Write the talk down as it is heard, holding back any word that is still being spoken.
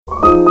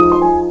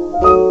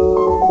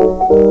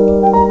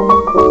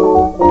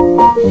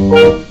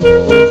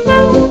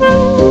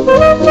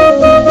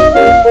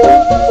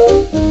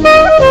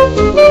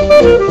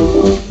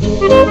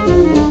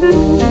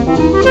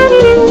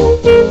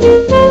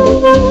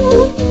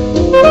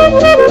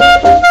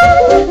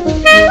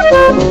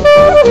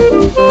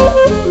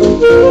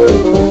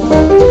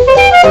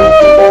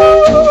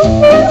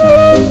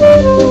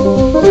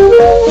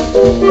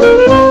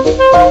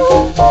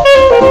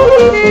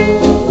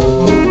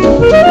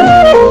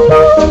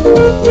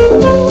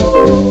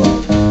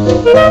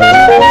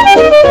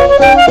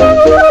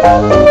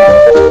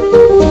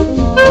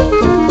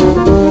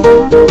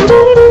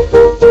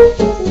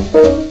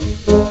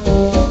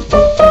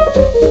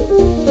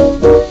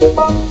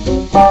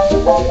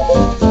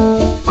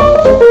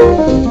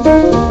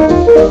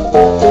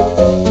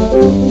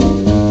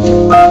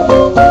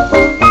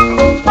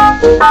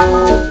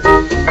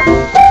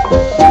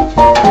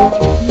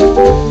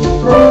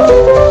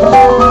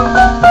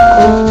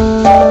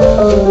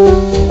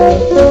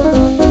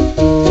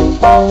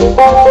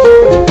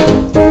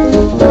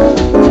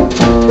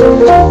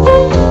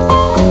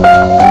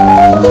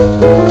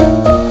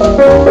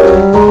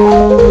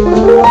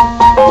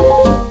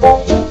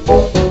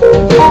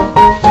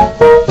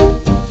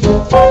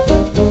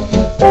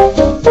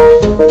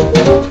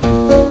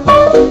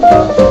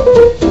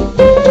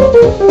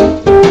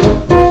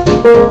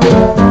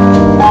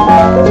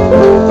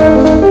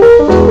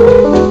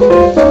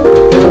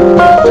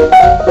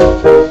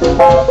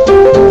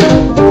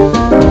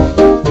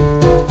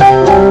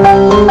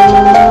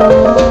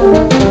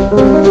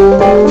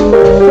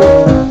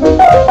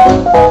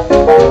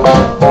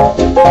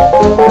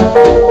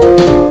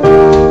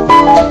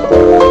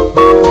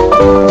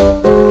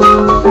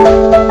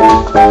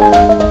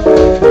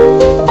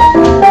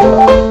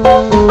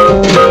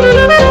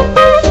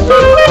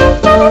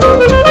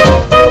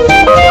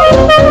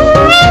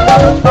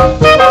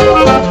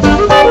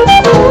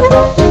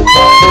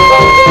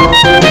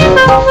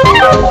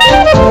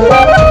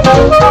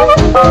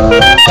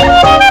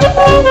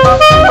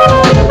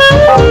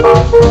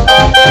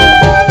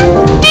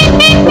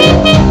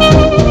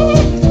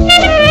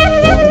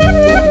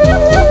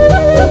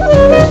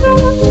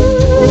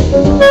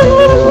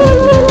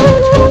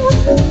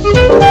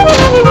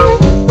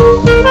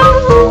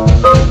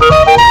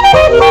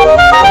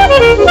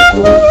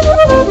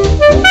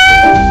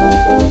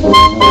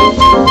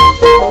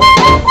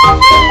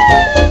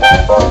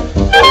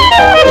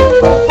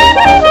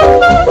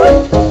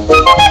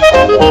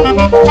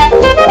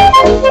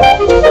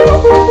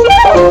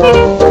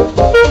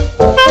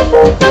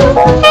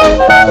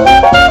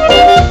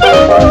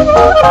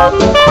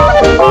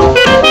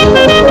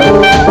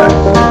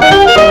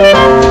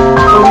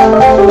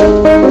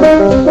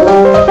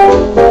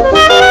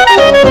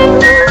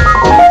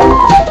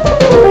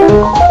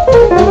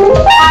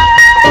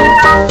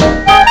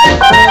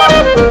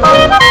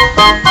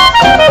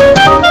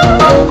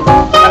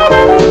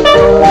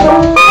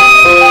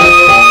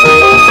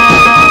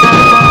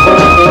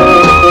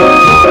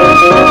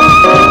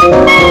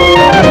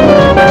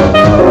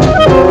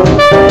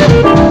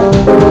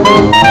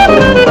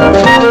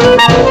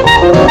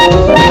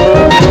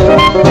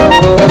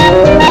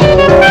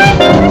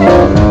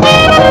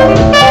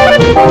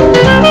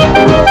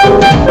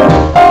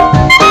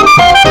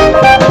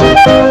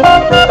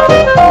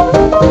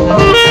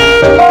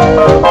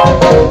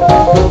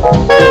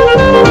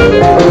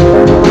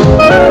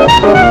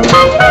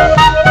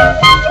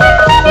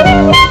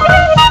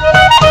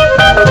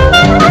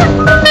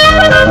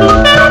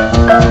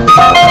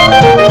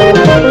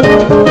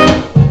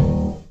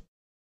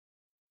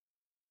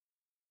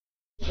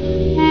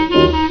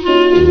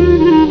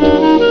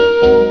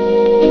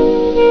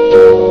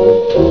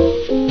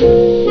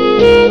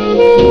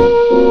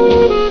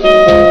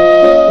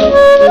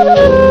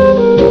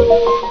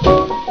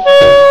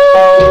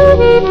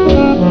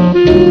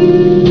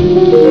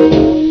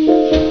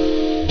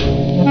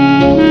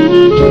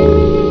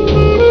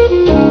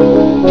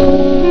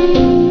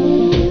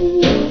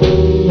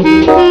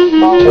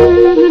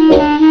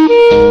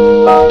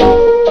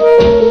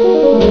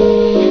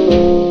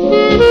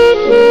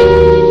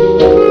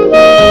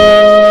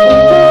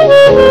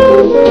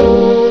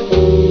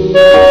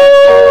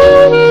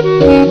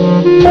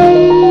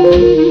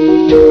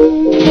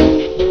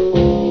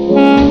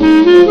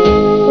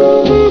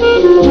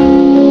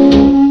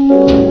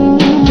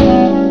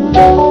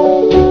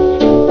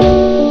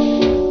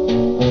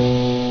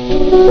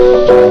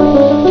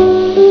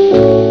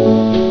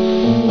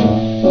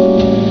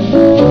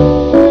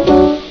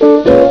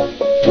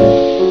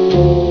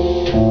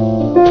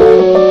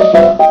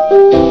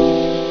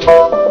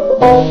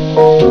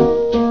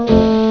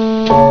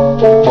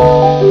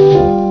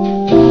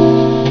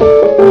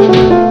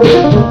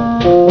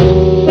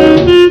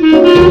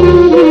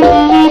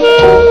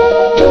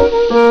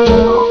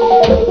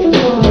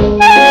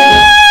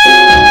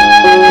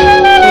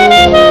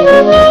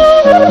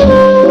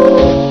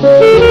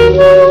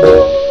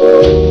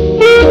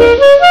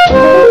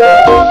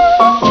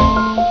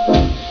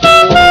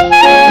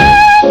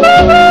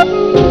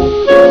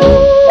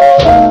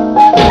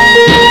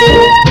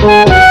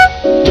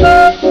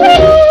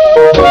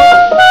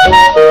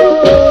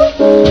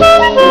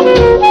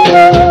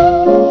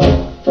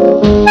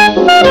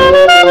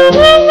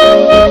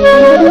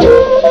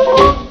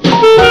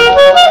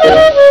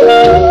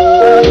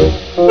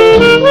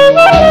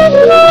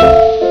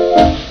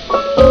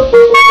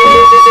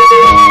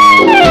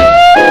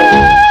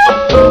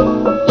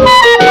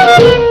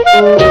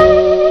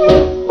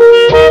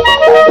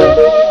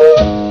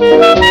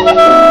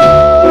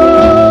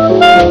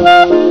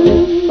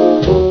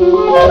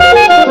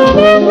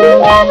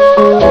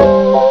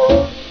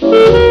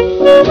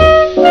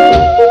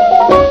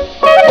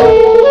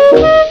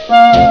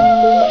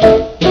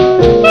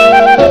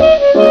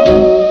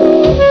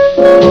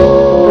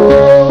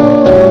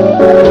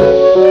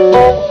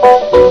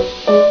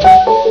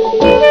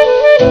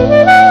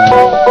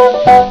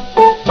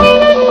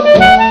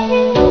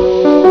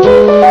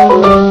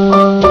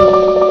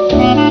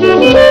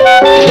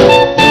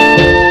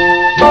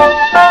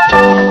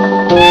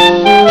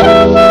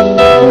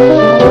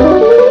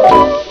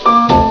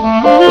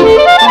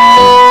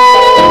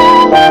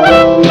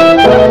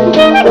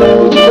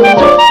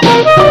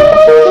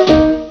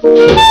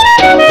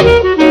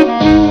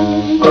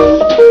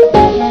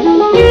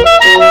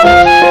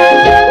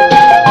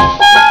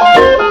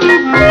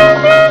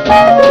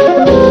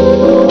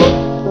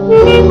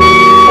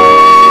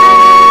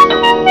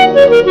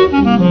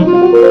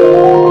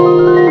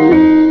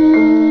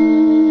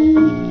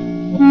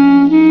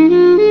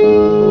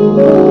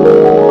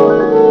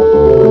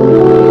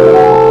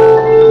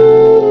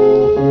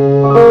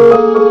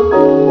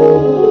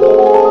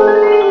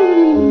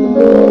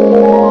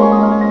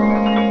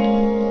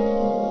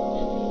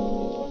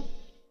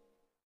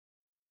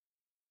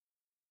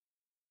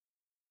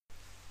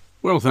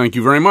Well, thank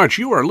you very much.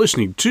 You are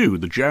listening to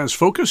the Jazz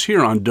Focus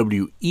here on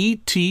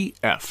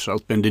WETF,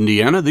 South Bend,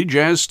 Indiana, the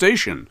Jazz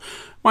Station.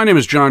 My name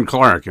is John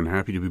Clark, and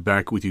happy to be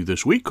back with you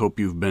this week. Hope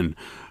you've been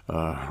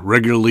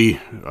regularly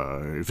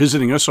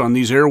visiting us on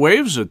these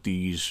airwaves at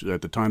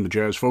the time the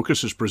Jazz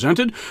Focus is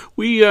presented.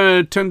 We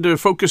tend to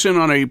focus in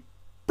on a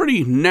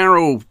pretty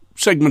narrow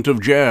segment of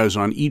jazz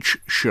on each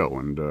show,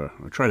 and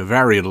I try to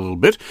vary it a little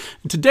bit.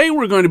 And today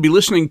we're going to be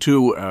listening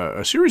to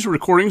a series of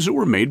recordings that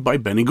were made by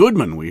Benny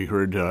Goodman. We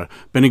heard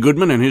Benny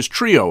Goodman and his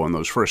trio on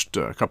those first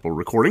couple of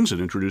recordings that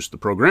introduced the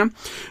program,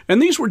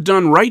 and these were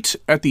done right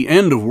at the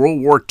end of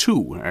World War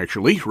II,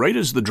 actually, right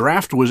as the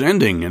draft was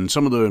ending and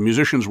some of the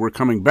musicians were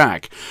coming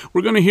back.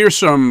 We're going to hear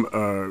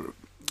some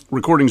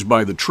recordings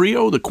by the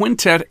trio, the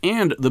quintet,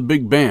 and the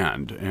big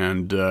band,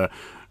 and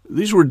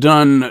these were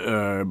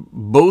done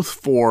both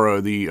for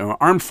the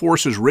Armed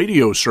Forces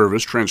Radio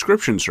Service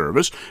transcription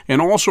service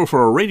and also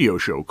for a radio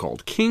show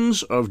called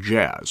Kings of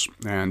Jazz.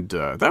 And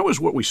that was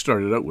what we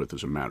started out with,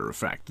 as a matter of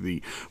fact,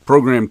 the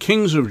program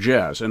Kings of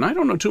Jazz. And I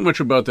don't know too much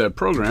about that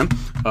program.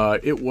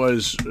 It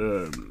was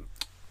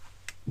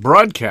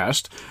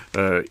broadcast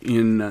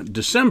in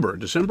December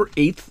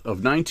 8th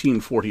of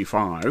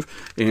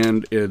 1945.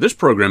 And this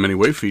program,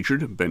 anyway,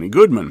 featured Benny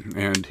Goodman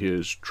and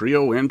his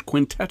trio and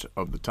quintet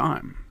of the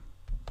time.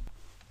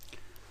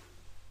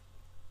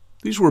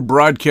 These were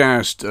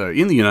broadcast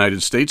in the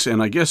United States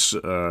and I guess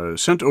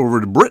sent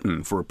over to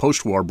Britain for a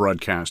post-war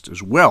broadcast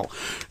as well.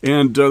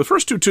 And the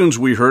first two tunes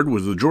we heard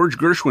was the George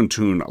Gershwin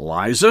tune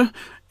Liza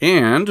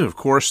and, of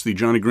course, the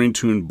Johnny Green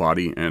tune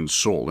Body and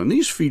Soul. And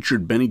these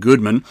featured Benny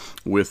Goodman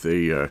with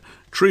a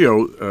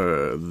trio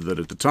that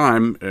at the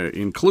time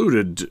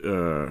included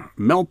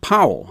Mel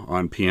Powell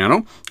on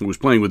piano, who was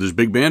playing with his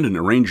big band and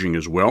arranging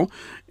as well,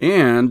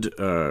 and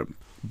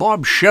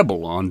Bob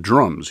Shebel on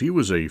drums. He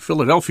was a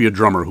Philadelphia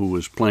drummer who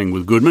was playing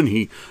with Goodman.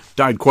 He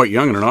died quite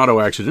young in an auto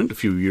accident a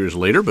few years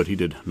later, but he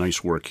did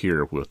nice work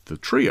here with the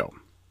trio.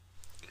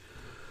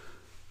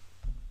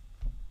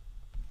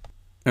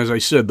 As I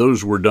said,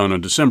 those were done on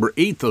December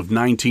 8th of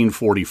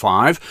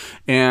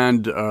 1945,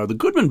 and the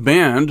Goodman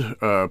Band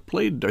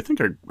played, I think,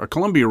 a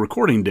Columbia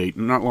recording date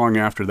not long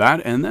after that,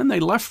 and then they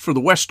left for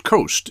the West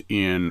Coast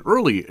in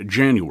early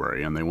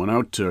January, and they went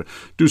out to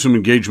do some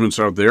engagements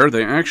out there.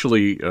 They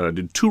actually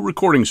did two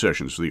recording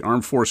sessions for the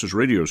Armed Forces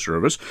Radio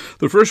Service.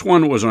 The first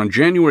one was on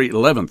January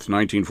 11th,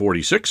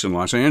 1946 in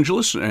Los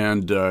Angeles,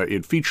 and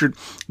it featured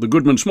the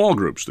Goodman small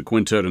groups, the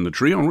quintet and the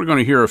trio, and we're going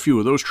to hear a few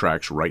of those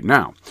tracks right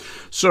now.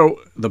 So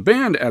the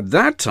band at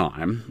that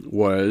time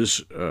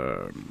was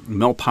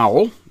Mel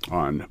Powell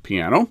on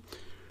piano,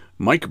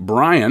 Mike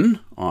Bryan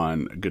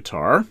on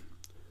guitar,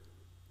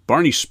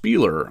 Barney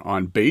Spieler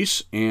on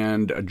bass,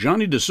 and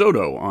Johnny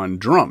DeSoto on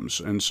drums.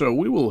 And so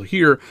we will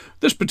hear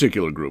this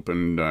particular group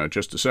in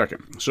just a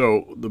second.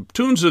 So the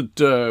tunes that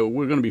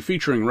we're going to be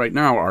featuring right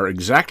now are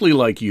Exactly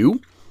Like You,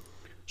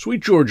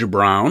 Sweet Georgia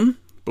Brown,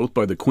 both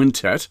by the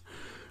quintet,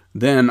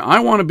 then I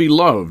Want to Be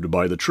Loved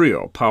by the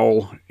trio,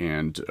 Powell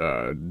and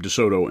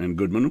DeSoto and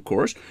Goodman, of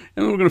course.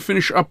 And then we're going to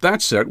finish up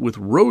that set with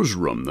Rose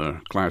Room, the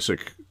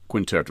classic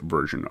quintet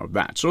version of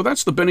that. So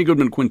that's the Benny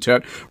Goodman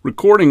Quintet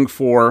recording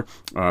for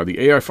the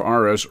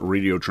AFRS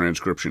Radio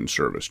Transcription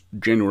Service,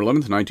 January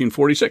 11th,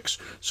 1946.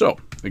 So,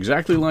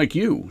 Exactly Like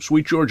You,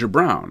 Sweet Georgia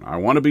Brown, I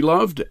Want to Be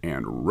Loved,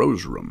 and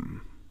Rose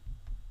Room.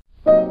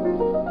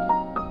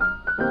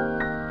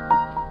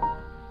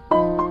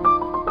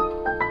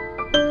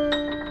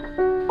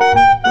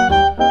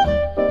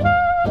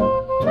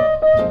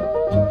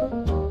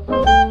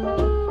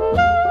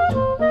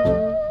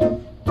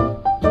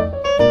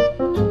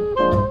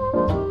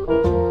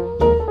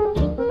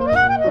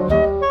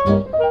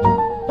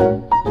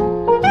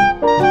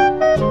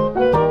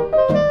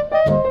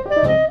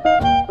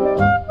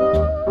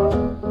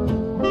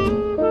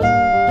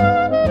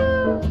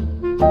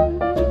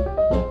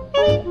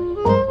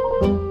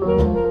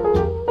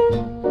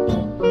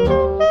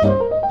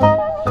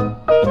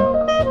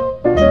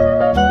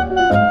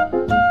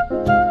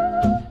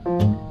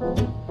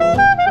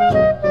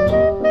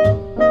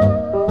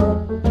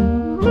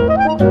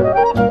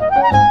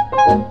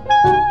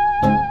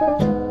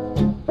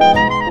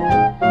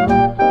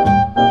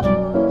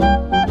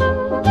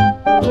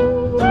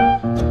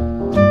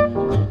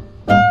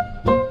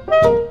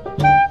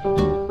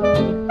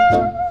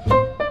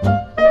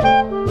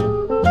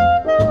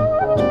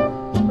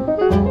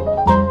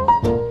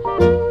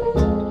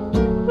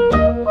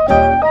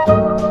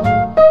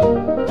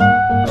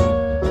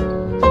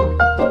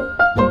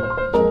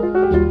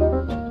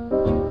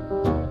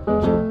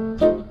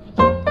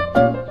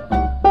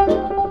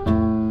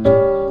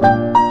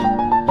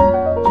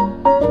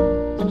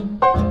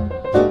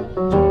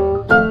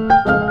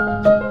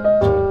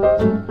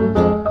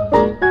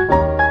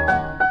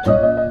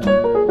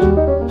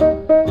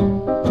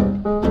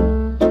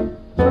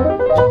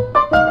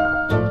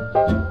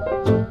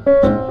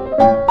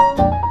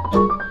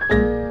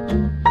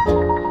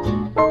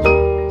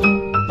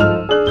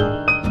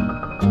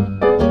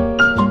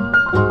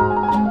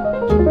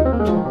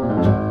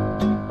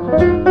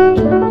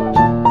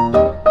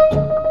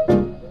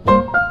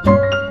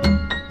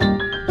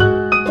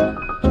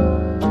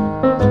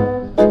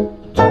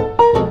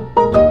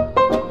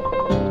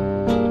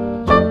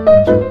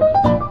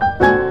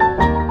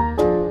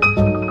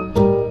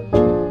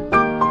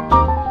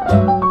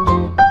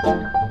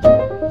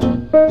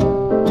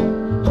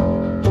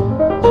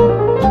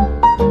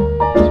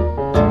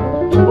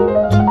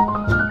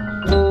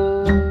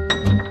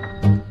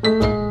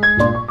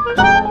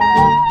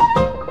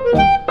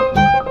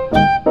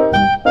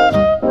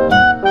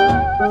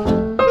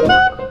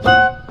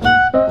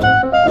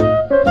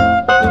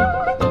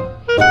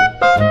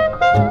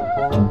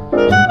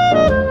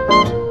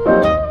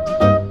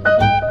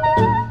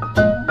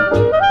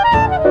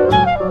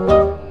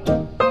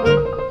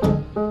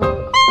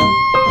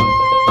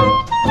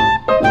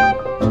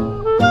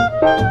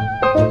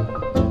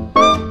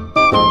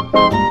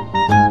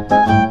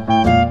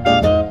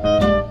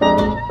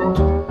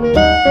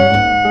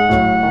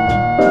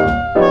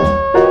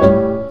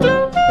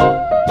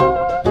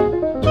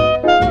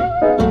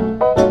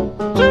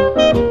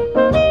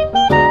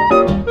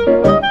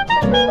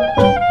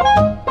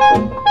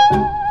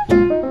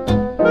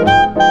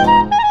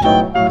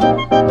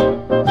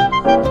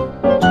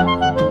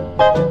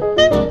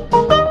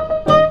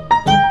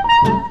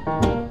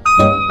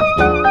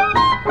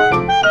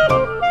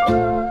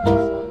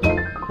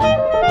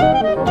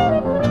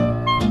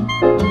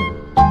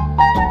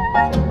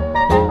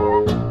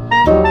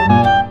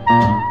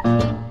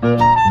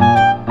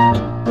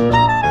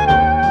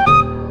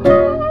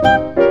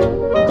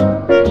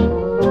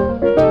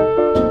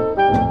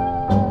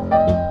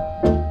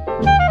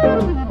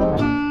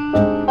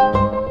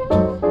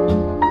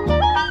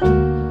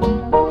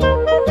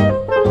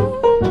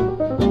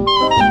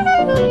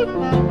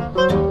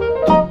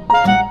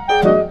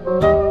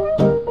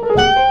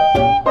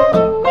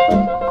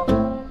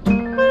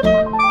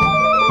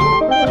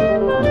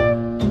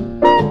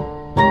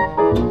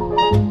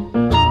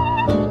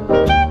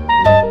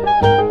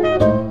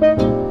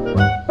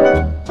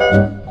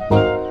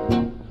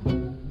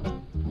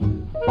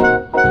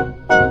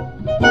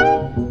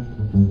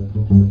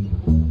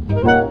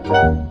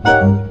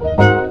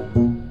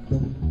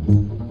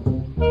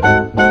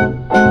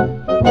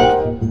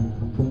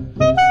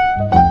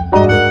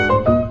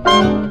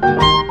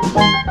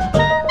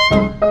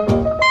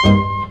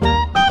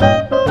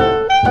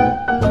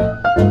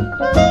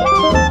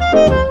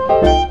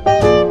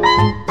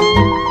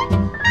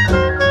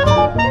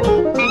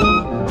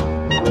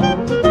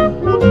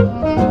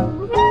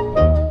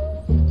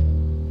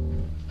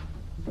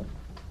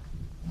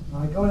 All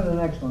right, go to the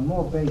next one.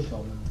 More bass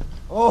solo.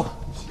 Oh,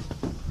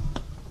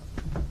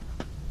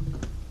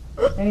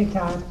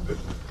 Anytime.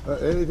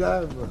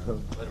 anytime.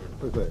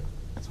 What's that?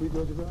 Sweet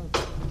Georgia Brown.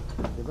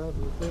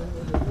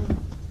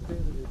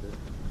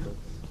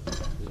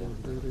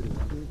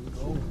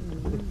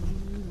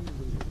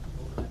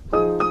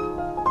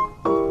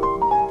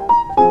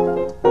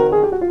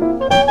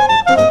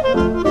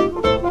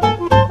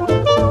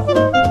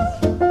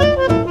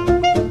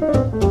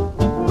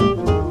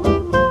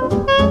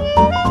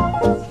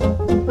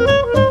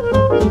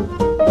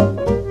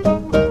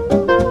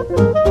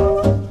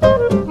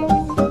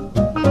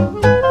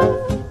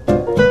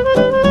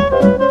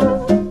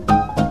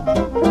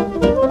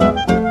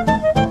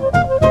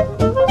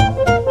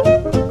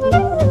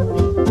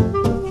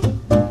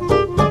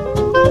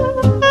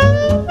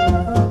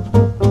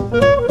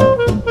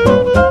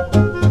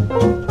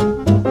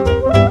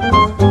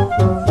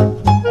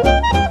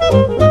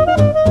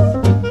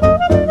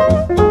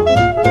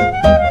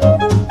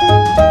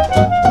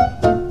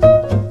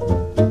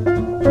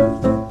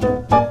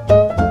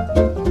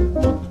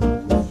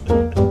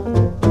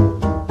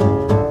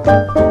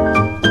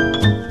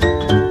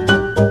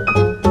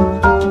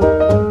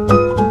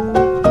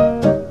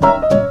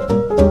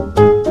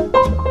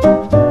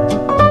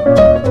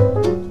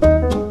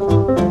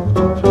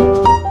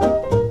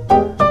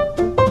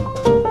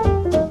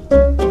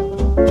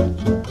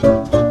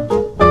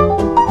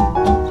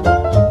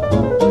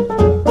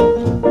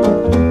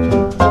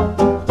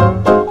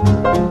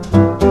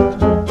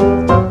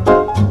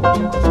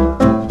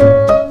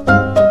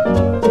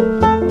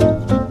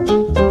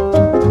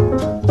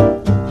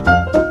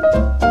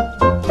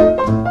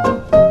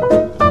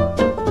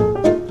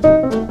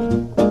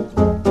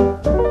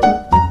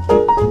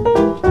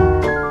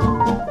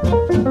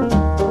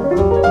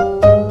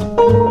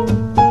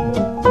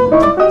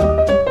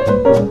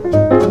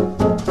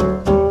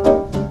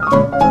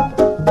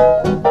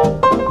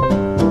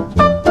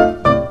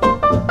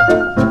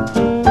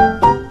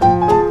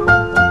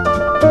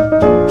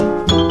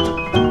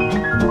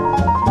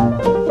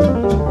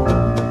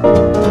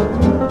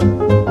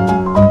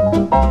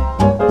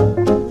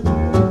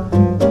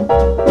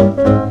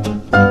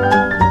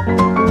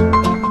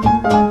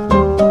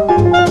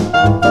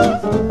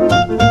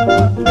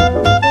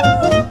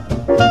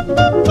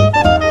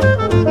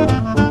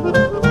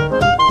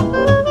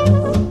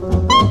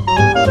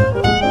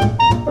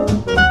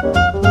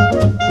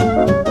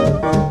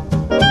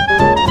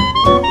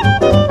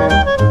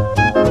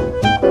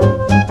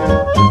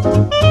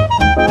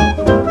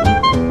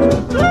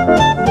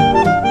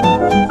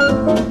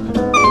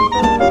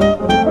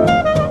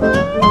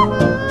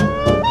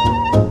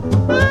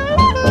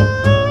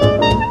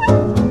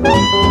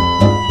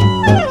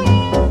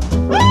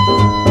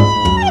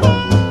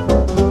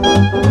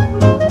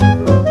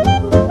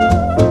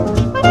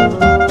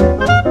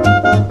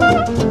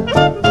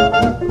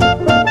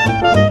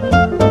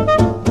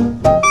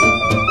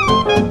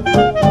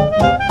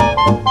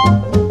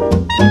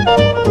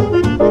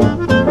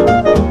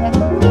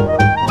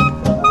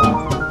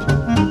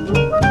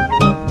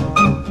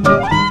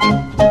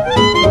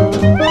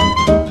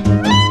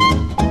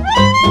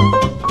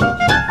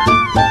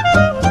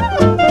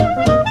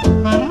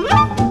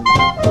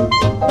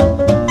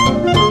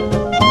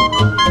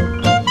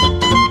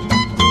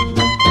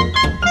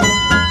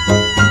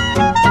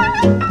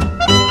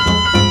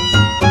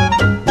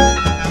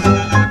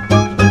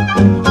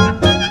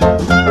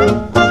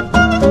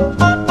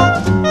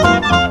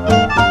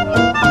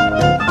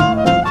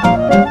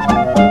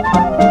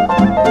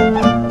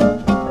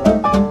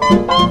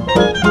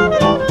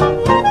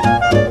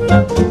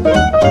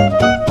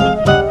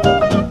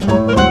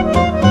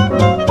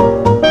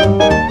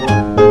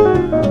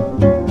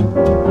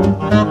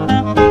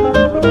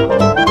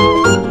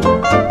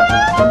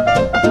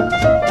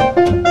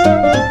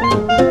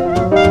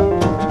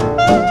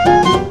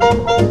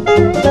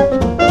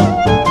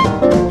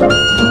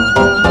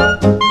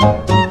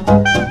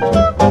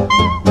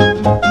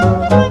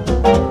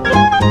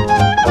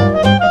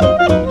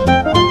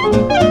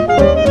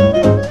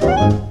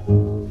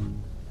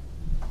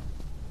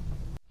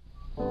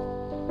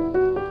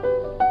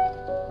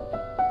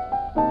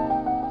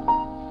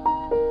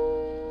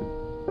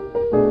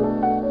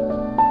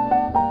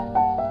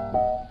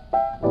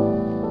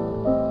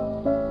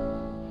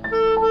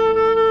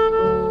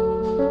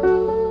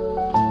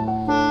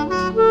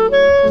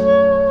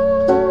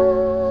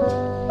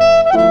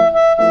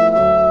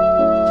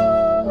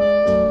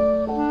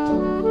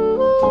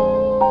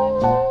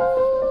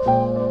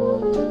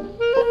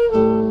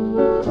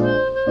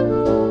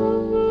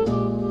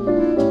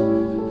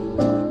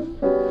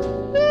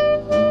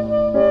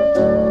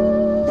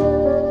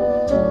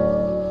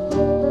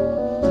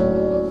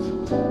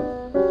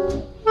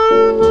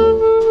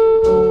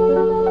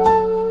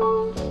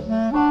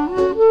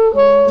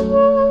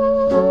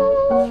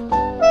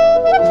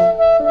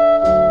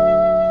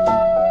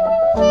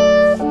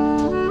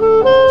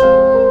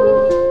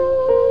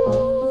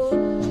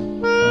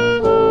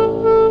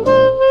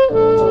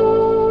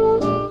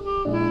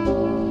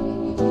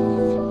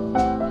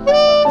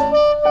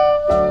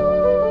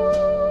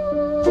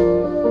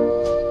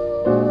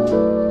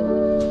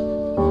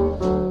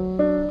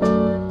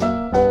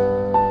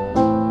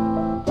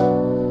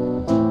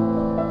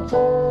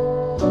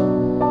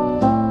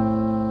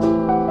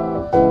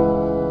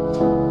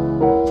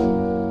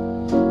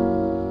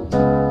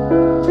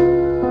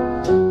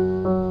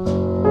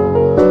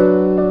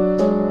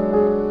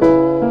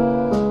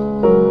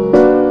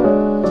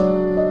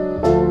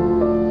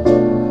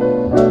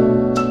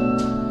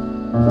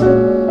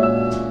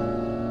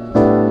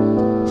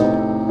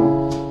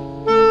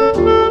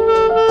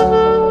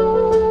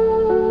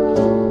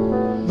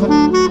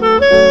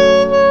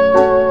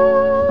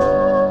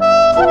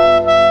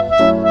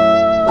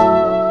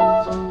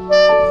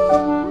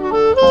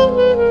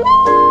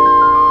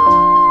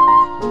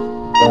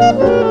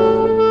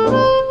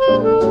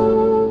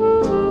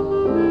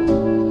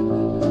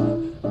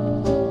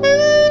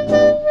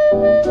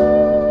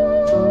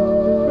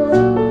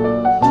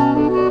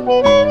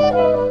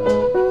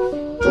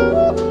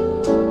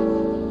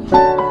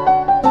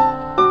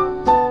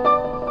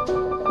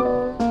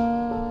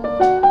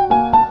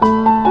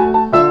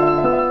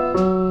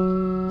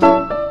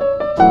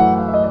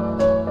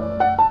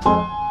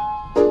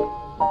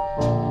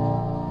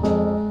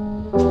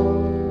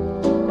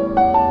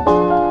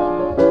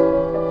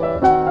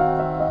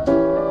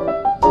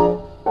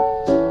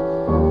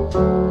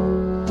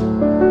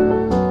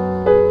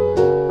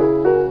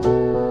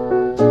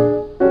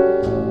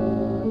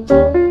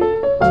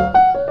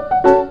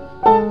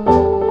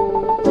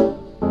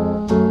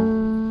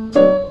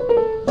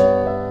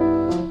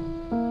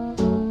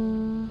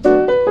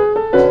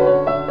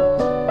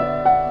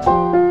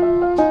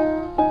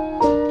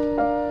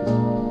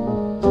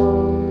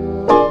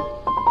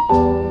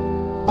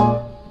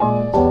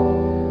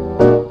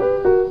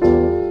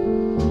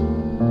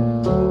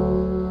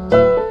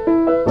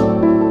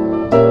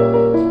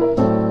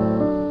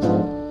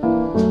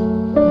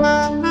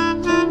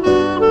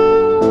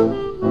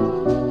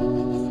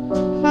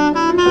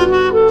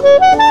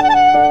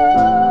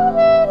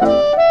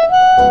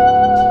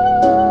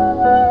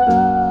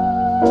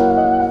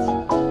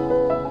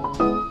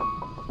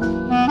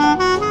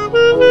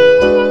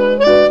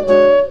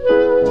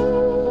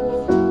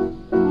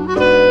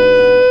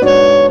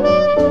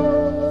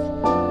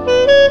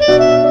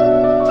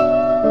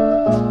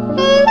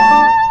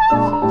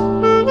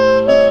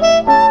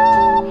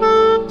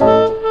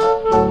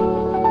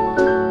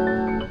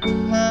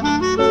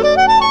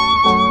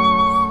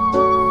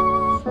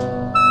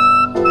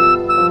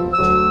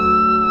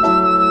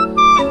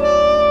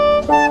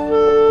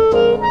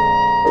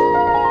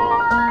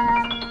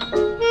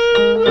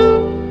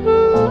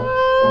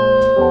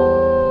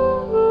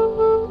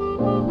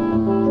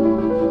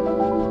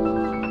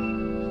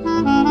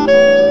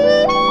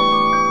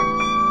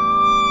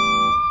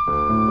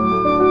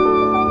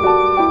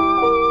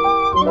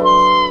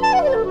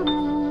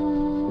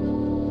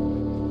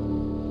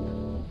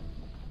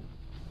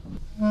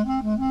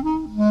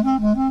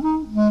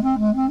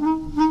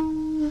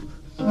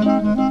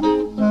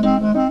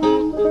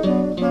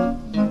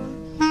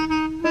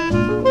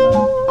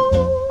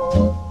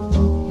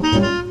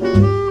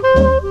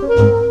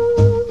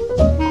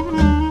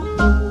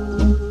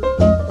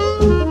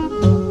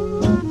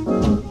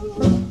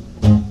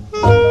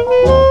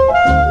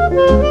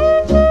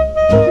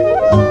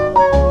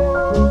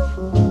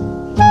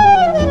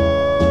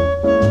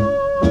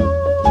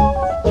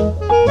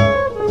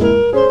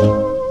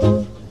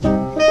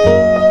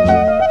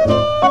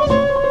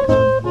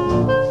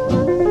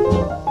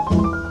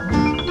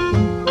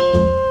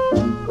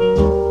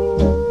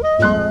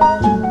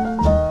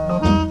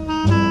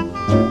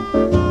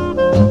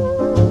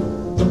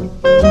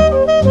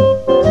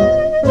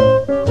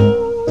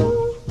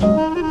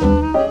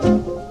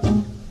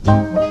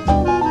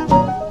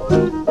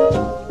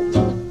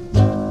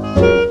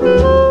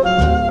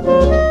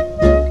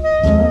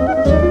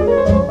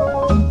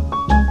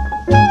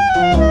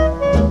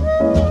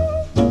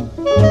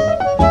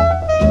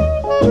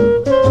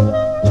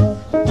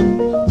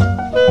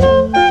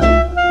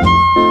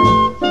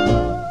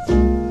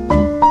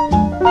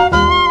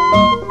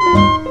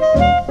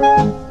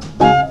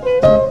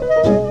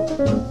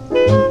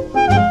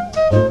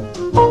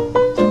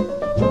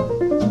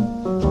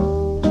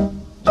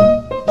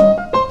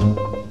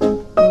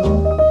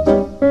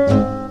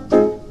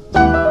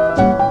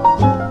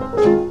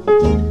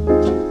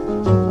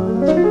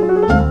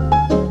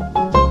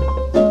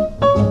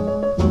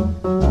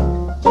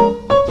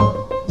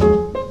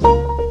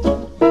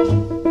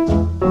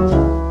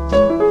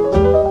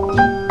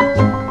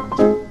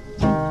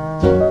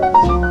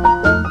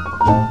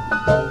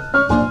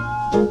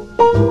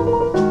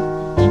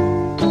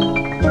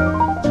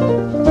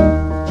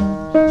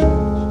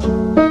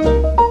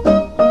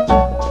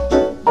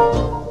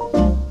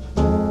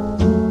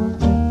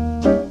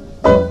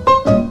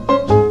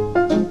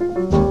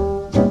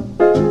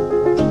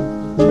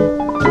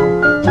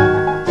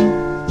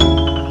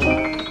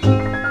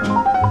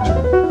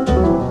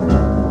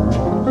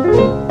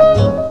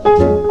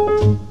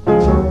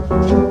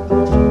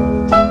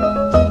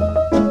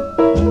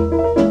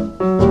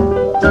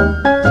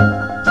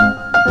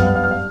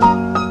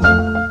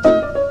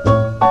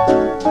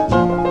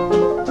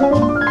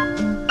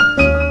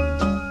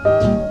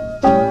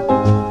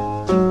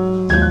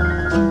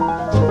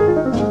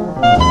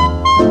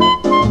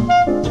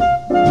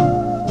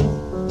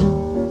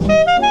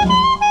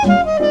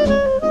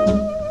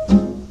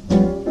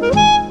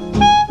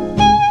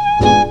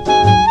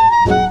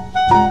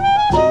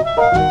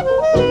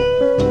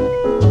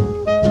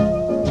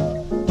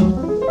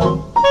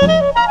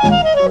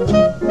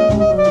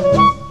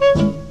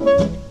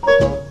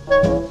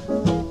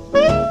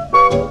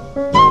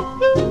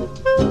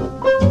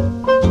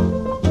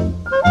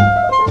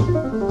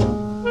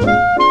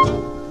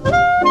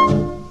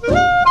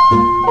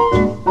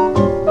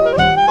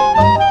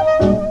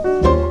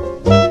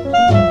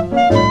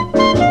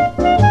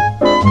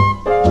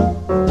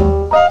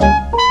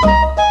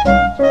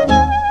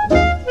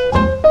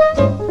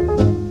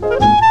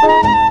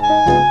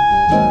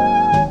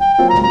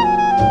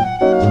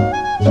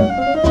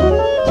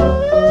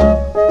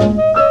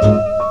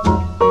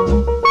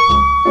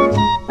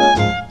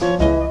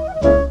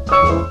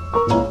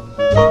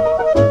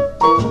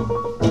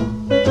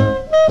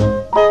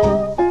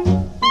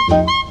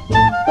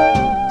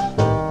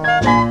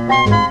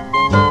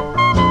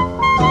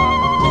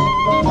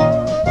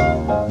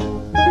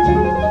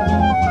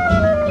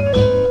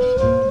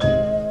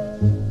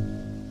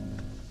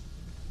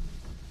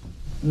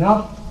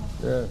 Enough?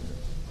 Yeah.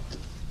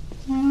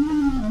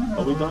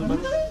 Are we done,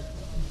 buddy?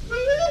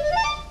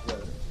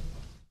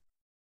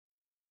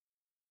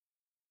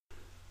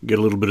 Get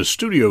a little bit of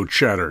studio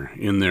chatter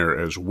in there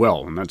as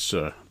well, and that's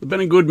the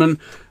Benny Goodman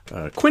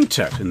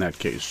Quintet in that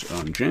case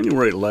on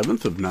January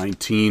 11th of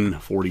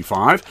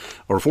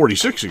 1945, or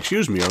 46,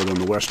 excuse me, out on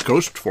the West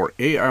Coast for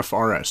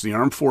AFRS, the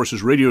Armed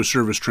Forces Radio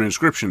Service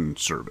Transcription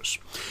Service.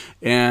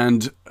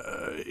 And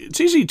it's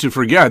easy to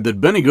forget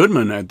that Benny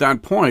Goodman at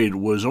that point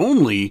was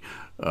only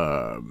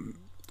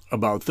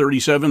about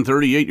 37,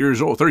 38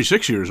 years old,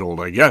 36 years old,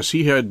 I guess.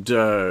 He had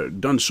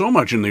done so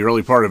much in the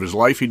early part of his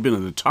life. He'd been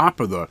at the top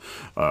of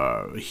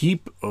the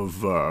heap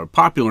of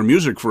popular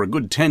music for a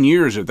good 10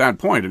 years at that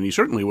point, and he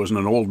certainly wasn't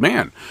an old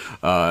man.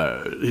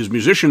 His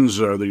musicians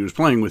that he was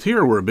playing with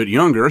here were a bit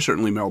younger.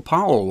 Certainly Mel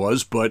Powell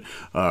was, but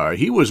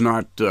he was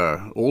not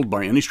old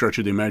by any stretch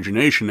of the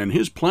imagination, and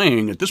his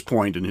playing at this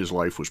point in his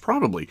life was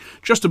probably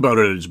just about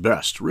at its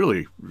best.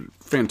 Really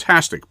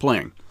fantastic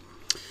playing.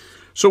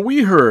 So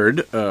we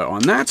heard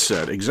on that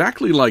set,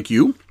 Exactly Like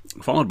You,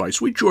 followed by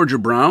Sweet Georgia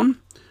Brown,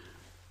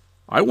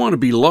 I Want to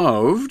Be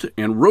Loved,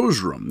 and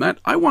Rose Room. That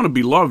I Want to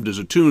Be Loved is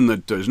a tune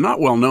that is not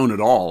well known at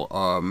all.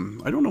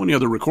 I don't know any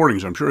other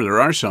recordings. I'm sure there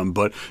are some,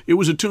 but it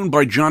was a tune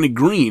by Johnny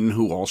Green,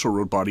 who also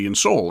wrote Body and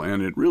Soul,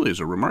 and it really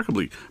is a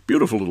remarkably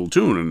beautiful little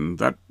tune. And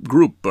that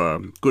group,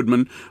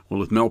 Goodman,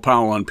 with Mel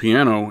Powell on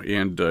piano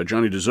and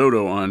Johnny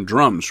DeSoto on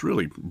drums,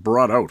 really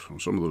brought out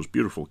some of those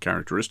beautiful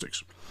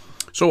characteristics.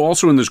 So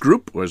also in this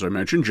group, as I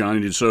mentioned,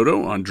 Johnny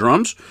DeSoto on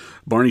drums,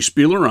 Barney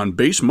Spieler on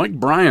bass, Mike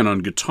Bryan on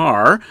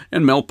guitar,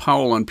 and Mel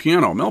Powell on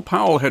piano. Mel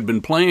Powell had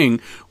been playing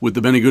with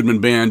the Benny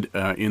Goodman Band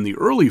in the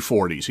early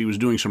 40s. He was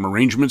doing some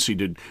arrangements. He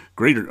did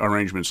great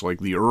arrangements like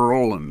The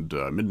Earl and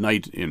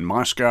Midnight in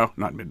Moscow.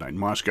 Not Midnight in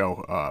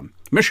Moscow,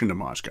 Mission to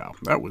Moscow.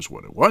 That was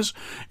what it was.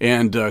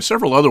 And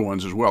several other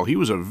ones as well. He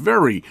was a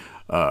very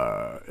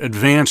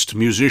advanced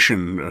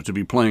musician to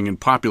be playing in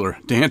popular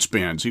dance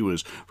bands. He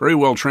was very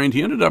well trained.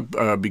 He ended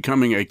up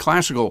becoming a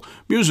classical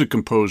music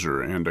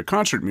composer and a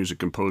concert music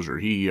composer.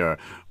 He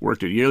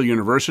worked at Yale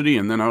University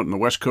and then out on the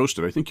West Coast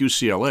at, I think,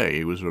 UCLA.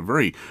 He was a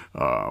very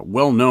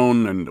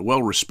well-known and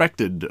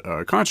well-respected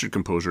concert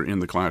composer in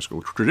the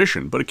classical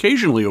tradition. But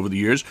occasionally over the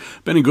years,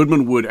 Benny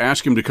Goodman would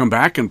ask him to come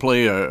back and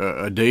play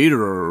a date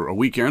or a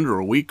weekend or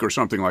a week or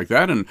something like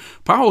that, and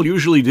Powell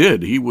usually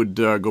did. He would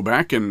go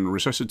back and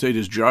resuscitate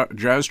his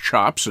jazz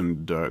chops,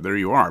 and there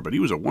you are. But he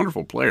was a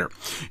wonderful player.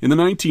 In the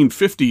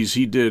 1950s,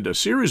 he did a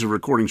series of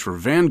recordings for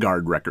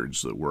Vanguard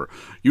Records that were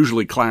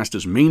usually classed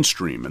as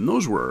mainstream, and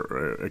those were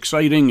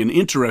exciting and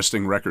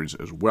interesting records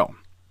as well.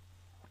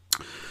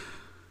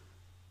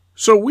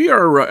 So we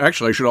are,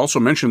 actually, I should also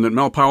mention that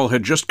Mel Powell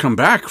had just come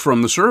back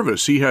from the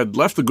service. He had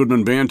left the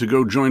Goodman Band to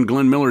go join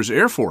Glenn Miller's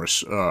Air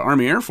Force,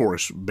 Army Air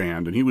Force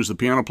Band, and he was the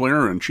piano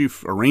player and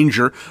chief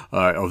arranger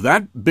of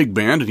that big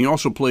band, and he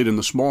also played in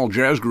the small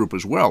jazz group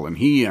as well. And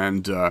he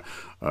and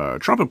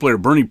trumpet player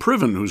Bernie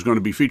Priven, who's going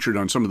to be featured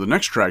on some of the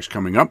next tracks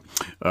coming up,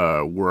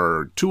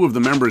 were two of the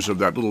members of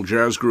that little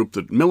jazz group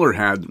that Miller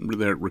had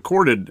that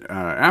recorded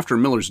after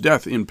Miller's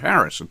death in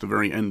Paris at the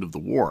very end of the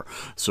war.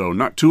 So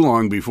not too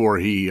long before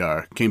he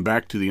came back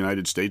to the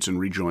United States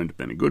and rejoined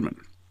Benny Goodman.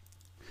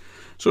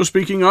 So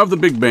speaking of the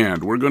big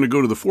band, we're going to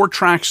go to the 4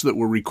 tracks that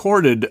were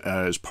recorded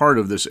as part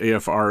of this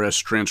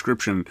AFRS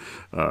transcription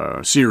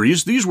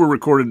series. These were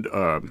recorded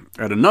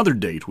at another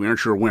date, we aren't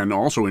sure when,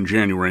 also in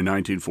January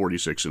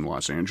 1946 in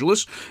Los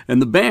Angeles.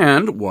 And the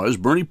band was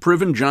Bernie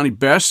Priven, Johnny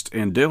Best,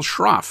 and Dale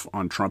Schroff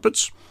on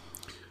trumpets,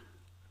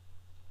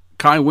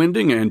 Kai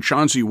Winding and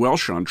Chauncey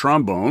Welsh on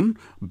trombone,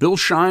 Bill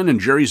Shine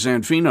and Jerry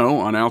Zanfino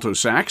on alto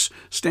sax,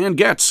 Stan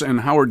Getz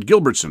and Howard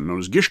Gilbertson, known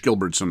as Gish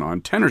Gilbertson, on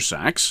tenor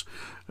sax,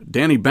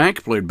 Danny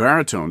Bank played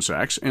baritone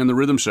sax, and the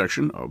rhythm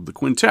section of the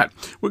quintet.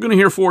 We're going to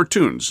hear 4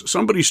 tunes: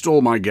 Somebody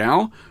Stole My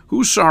Gal,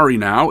 Who's Sorry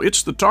Now,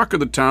 It's the Talk of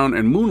the Town,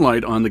 and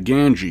Moonlight on the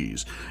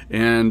Ganges.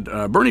 And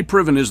Bernie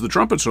Priven is the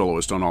trumpet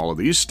soloist on all of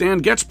these. Stan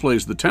Getz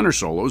plays the tenor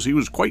solos. He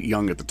was quite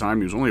young at the time.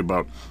 He was only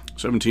about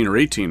 17 or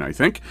 18, I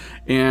think.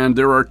 And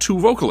there are 2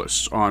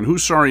 vocalists. On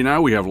Who's Sorry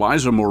Now, we have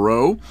Liza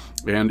Moreau,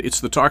 and It's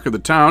the Talk of the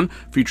Town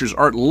features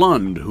Art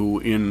Lund, who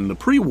in the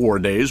pre-war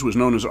days was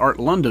known as Art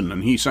London,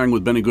 and he sang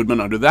with Benny Goodman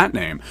under that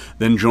name.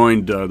 Then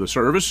joined the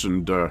service,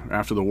 and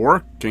after the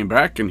war, came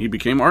back, and he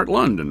became Art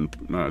Lund,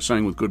 and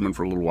sang with Goodman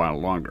for a little while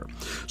longer.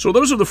 So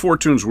those are the 4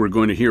 tunes we're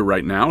going to hear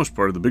right now as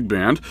part of the big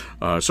band.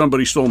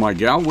 Somebody Stole My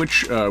Gal,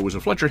 which was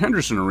a Fletcher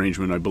Henderson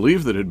arrangement, I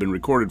believe, that had been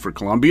recorded for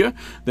Columbia.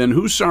 Then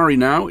Who's Sorry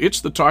Now,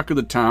 It's the Talk of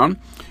the Town,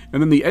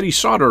 and then the Eddie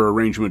Sauter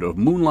arrangement of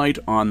Moonlight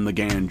on the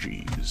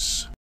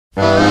Ganges.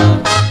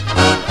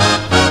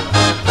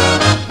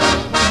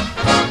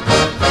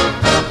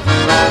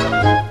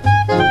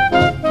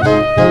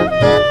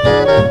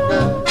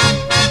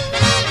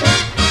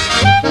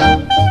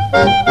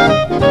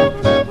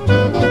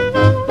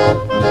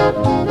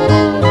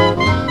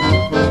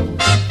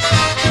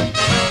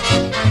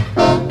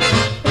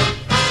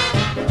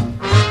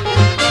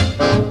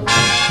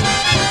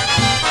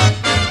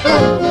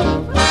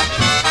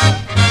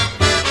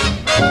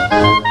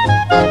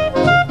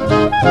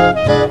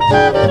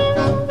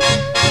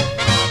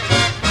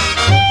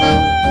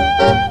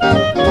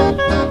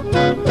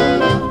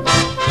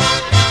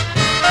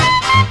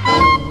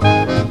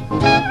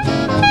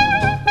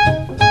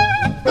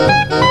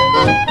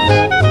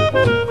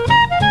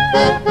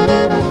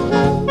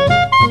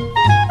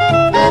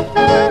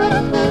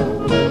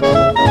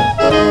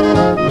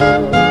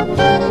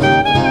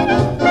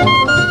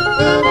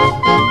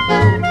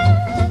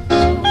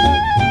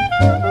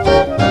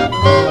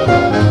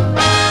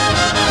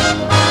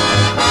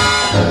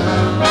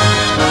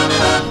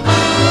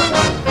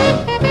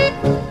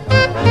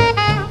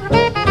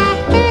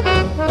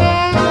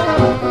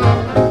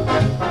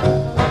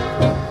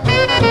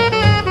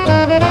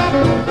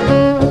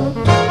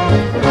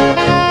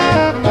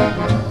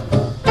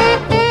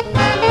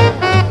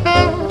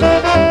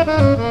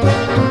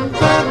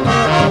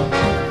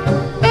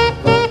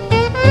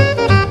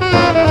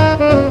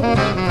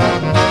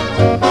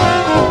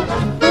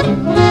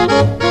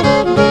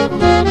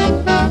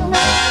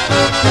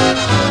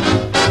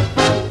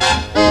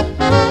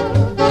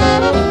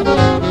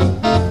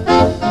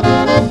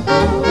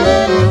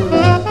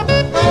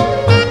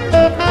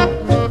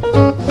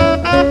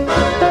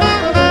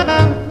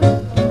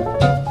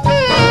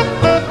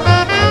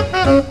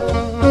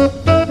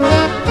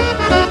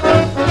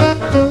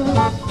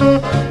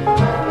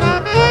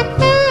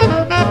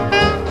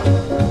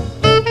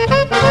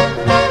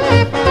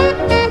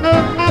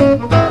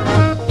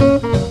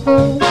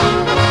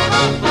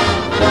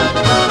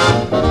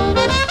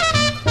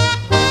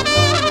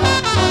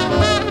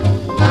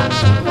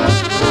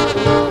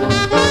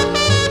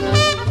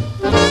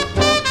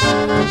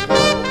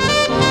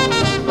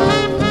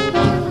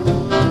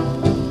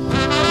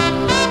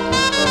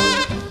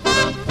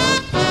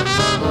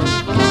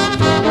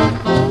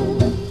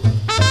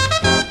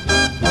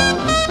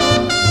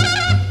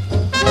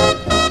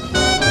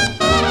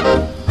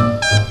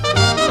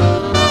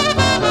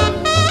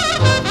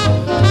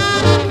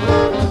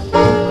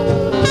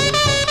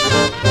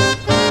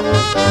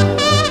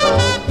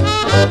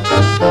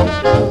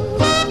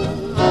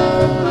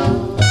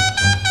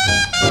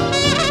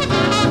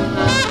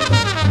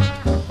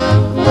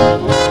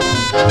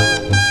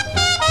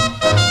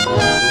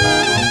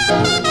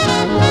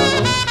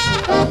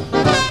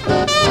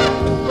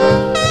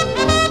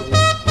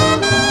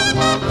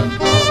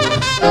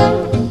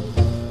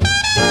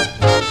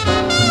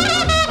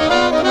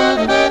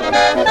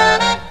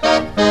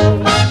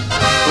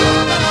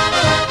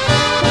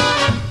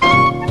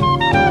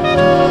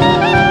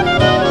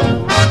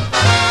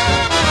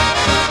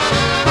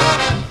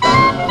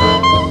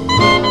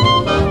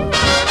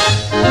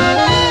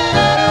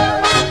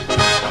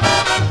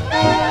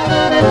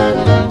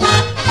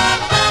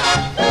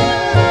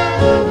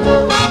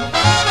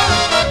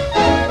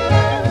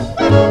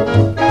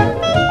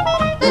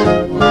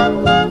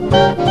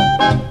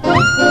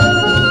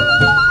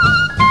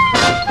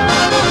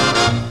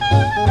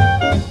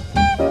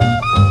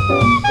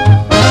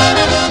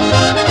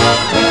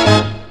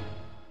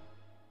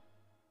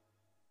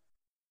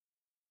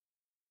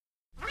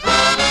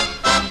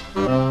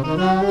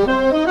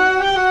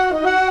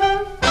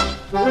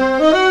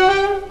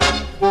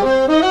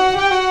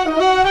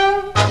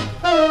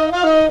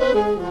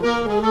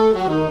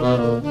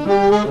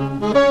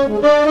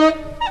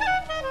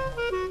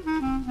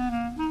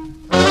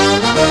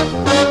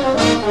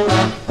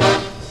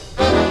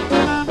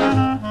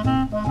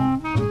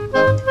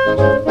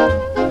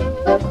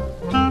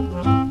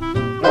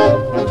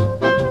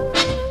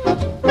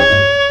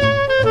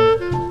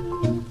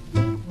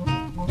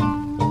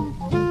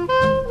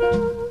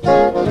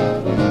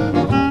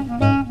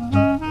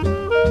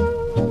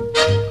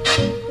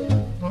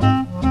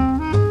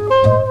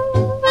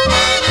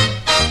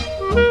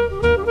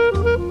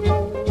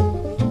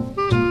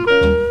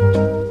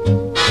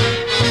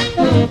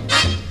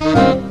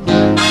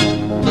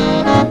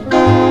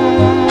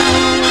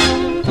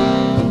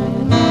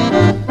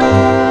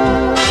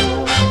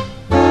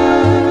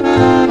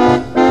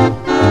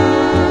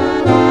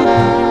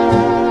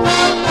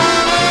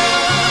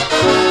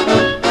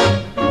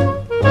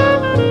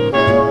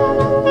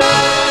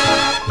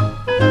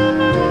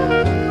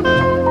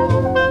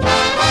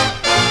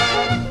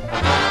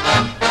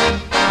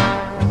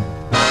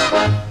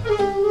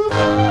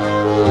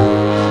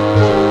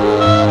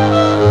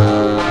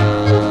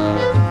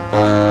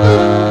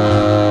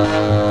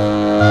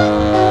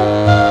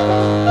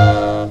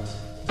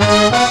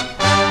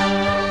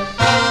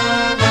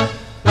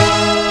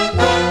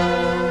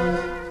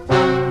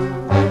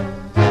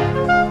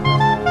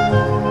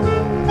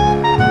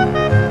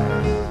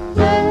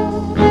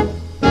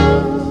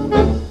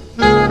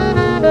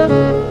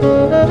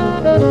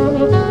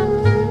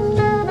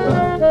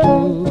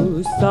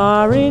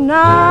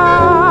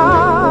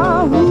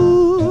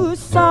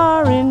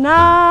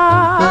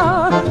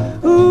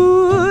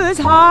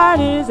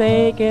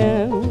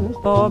 aching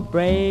for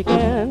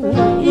breaking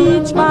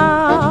each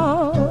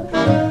vow.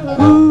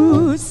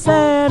 Who's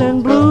sad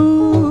and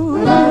blue?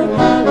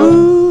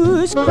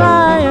 Who's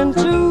crying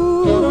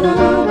too?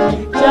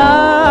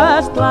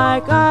 Just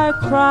like I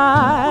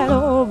cried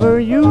over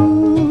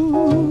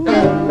you.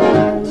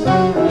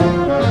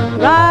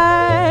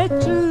 Right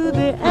to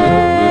the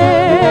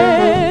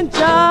end,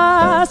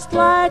 just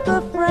like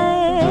a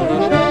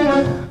friend,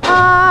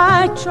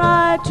 I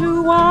tried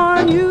to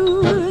warn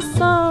you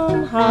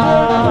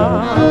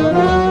somehow.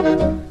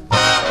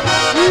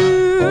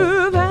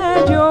 You've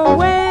had your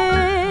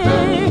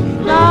way,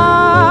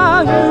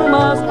 now you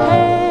must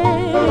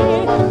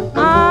pay.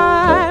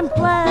 I'm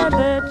glad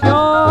that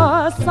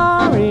you're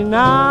sorry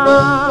now.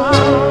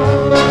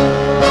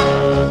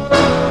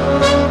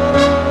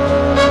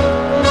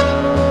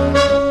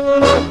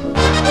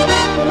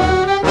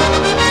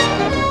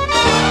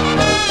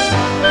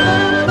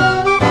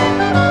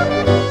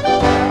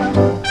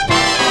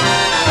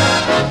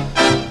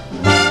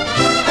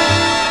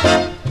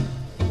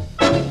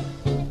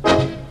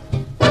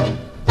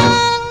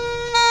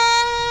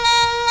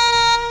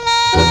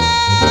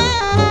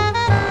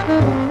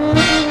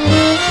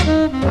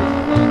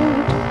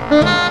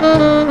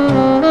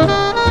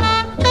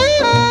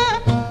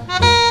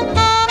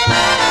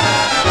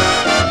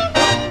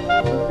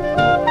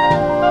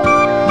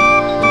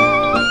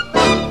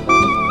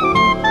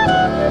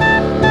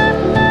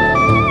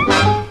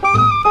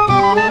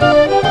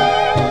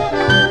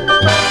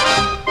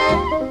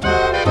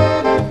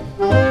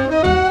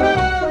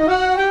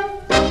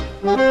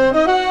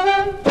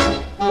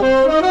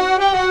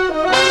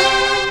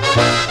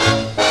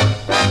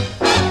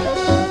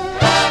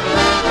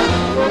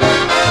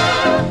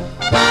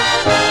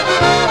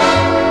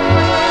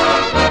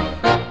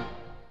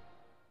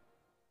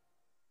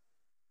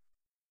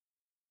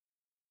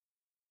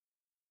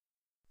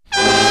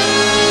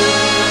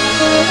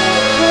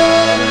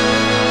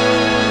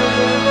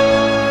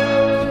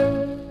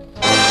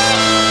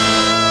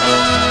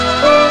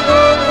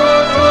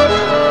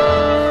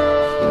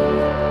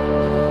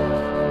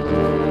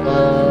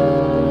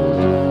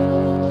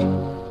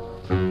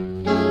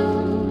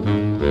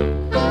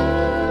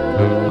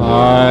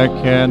 I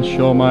can't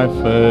show my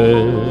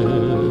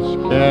face,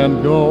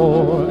 can't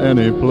go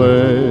any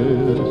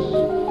place.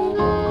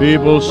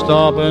 People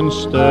stop and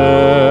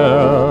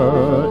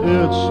stare,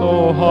 it's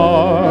so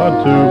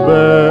hard to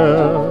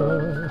bear.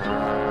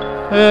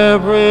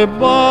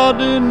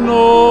 Everybody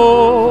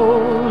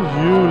knows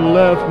you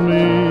left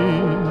me.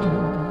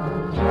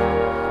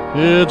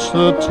 It's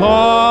the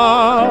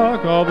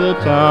talk of the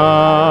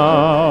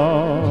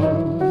town.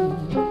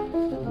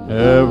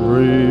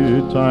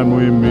 Every time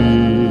we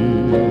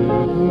meet,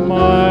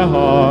 my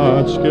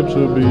heart skips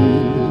a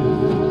beat.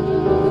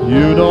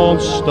 You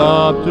don't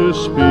stop to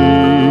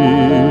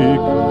speak,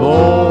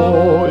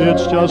 though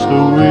it's just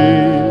a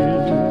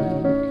week.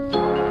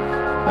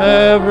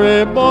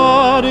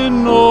 Everybody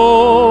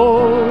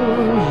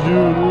knows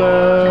you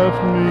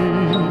left me.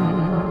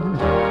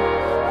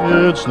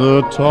 It's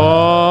the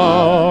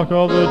talk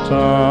of the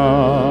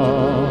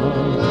town.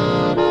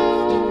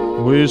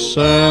 We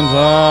sent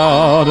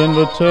out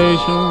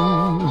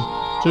invitations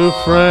to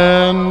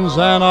friends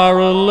and our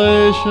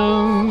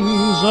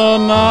relations,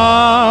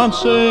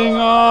 announcing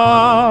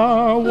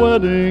our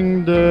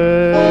wedding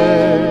day.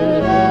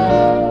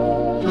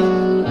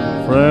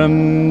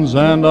 Friends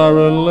and our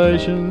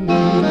relations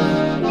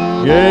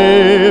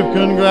gave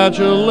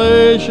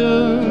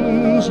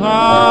congratulations things,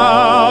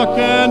 how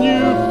can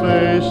you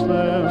face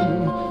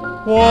them?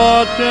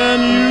 What can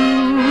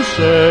you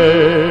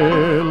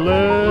say?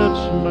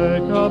 Let's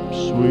make up,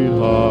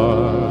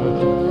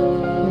 sweetheart.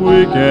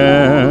 We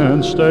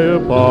can't stay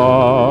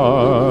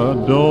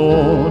apart.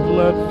 Don't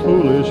let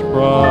foolish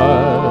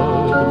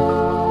pride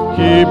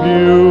keep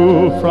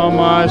you from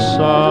my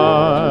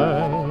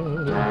side.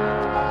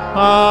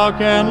 How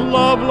can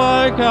love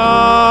like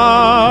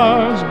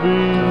ours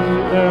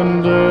be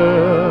ended?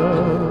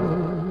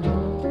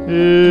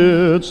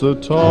 It's the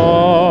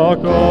talk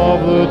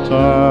of the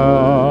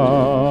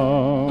town.